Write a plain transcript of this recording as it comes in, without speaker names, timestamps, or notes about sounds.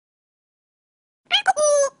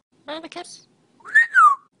Parakeet.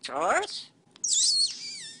 George.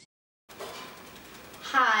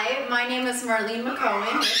 Hi, my name is Harlequin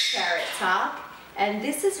Macaw with Parrot Talk, and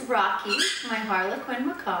this is Rocky, my Harlequin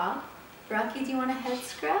Macaw. Rocky, do you want a head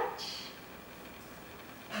scratch?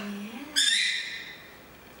 Yeah.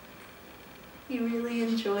 He really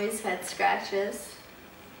enjoys head scratches.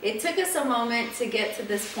 It took us a moment to get to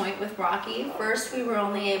this point with Rocky. First, we were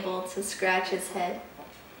only able to scratch his head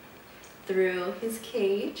through his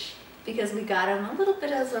cage because we got him a little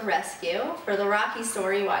bit as a rescue. For the Rocky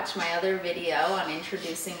story, watch my other video on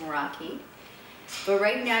introducing Rocky. But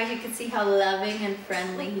right now you can see how loving and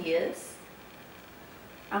friendly he is.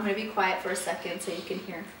 I'm going to be quiet for a second so you can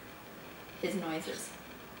hear his noises.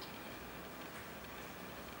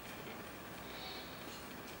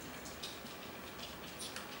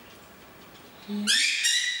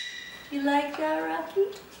 You like that,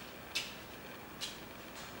 Rocky?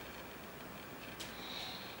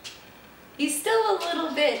 He's still a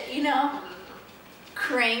little bit, you know,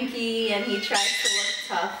 cranky, and he tries to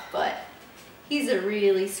look tough, but he's a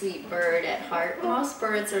really sweet bird at heart. Most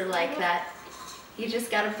birds are like that. You just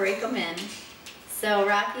gotta break them in. So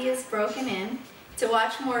Rocky is broken in. To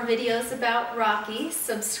watch more videos about Rocky,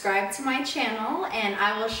 subscribe to my channel, and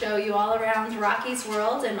I will show you all around Rocky's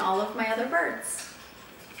world and all of my other birds.